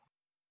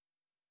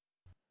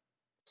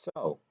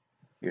So,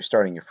 you're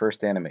starting your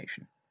first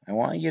animation. I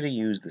want you to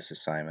use this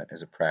assignment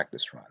as a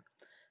practice run.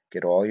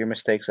 Get all your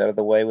mistakes out of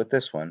the way with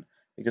this one,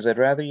 because I'd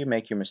rather you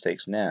make your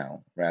mistakes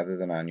now rather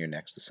than on your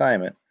next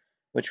assignment,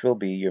 which will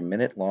be your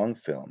minute-long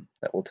film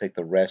that will take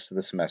the rest of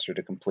the semester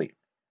to complete.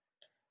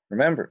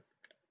 Remember,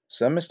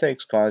 some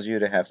mistakes cause you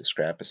to have to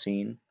scrap a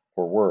scene,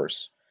 or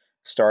worse,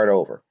 start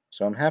over.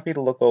 So I'm happy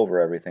to look over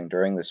everything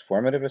during this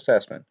formative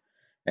assessment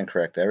and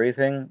correct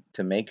everything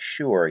to make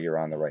sure you're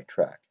on the right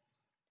track.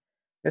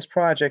 This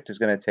project is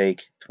going to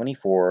take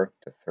 24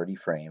 to 30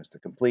 frames to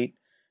complete,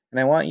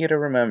 and I want you to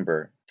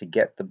remember to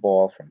get the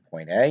ball from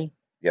point A,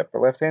 the upper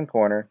left-hand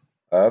corner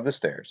of the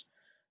stairs,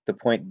 to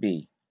point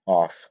B,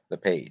 off the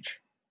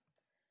page.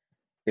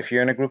 If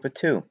you're in a group of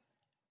two,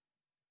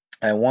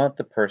 I want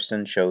the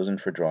person chosen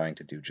for drawing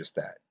to do just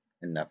that,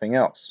 and nothing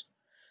else.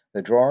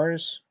 The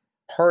drawer's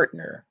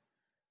partner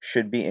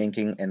should be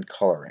inking and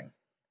coloring.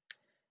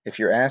 If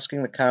you're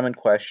asking the common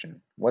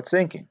question, what's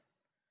inking?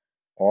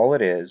 All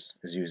it is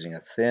using a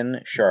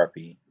thin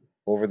Sharpie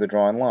over the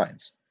drawn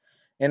lines.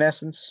 In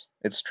essence,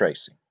 it's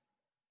tracing.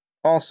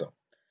 Also,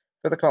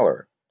 for the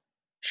colorer,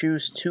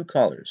 choose two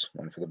colors,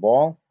 one for the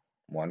ball,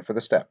 one for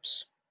the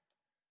steps.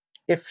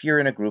 If you're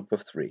in a group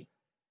of three,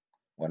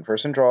 one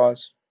person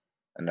draws,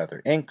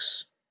 another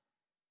inks,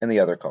 and the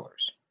other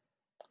colors.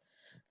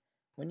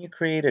 When you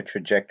create a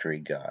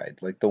trajectory guide,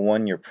 like the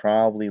one you're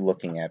probably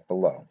looking at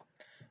below,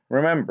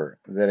 remember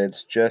that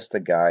it's just a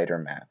guide or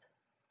map.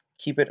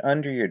 Keep it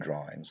under your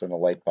drawings on the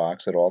light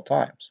box at all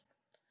times.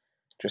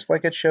 Just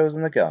like it shows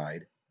in the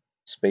guide,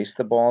 space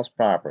the balls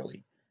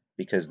properly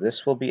because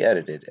this will be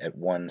edited at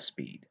one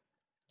speed.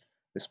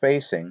 The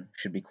spacing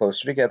should be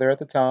closer together at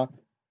the top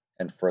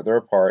and further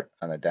apart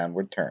on a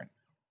downward turn.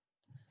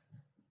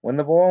 When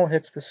the ball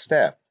hits the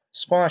step,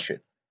 squash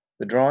it.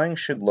 The drawing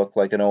should look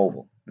like an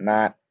oval,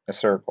 not a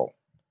circle.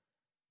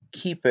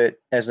 Keep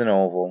it as an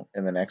oval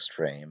in the next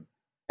frame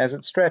as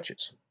it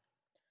stretches.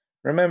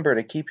 Remember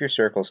to keep your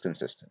circles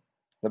consistent.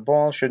 The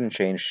ball shouldn't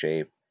change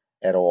shape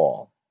at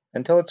all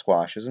until it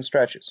squashes and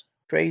stretches.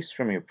 Trace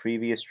from your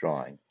previous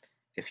drawing.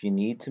 If you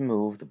need to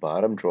move the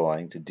bottom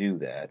drawing to do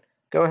that,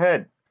 go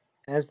ahead.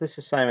 As this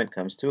assignment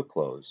comes to a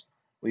close,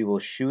 we will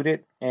shoot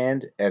it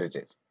and edit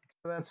it.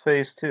 So that's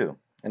phase two,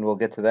 and we'll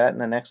get to that in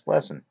the next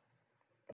lesson.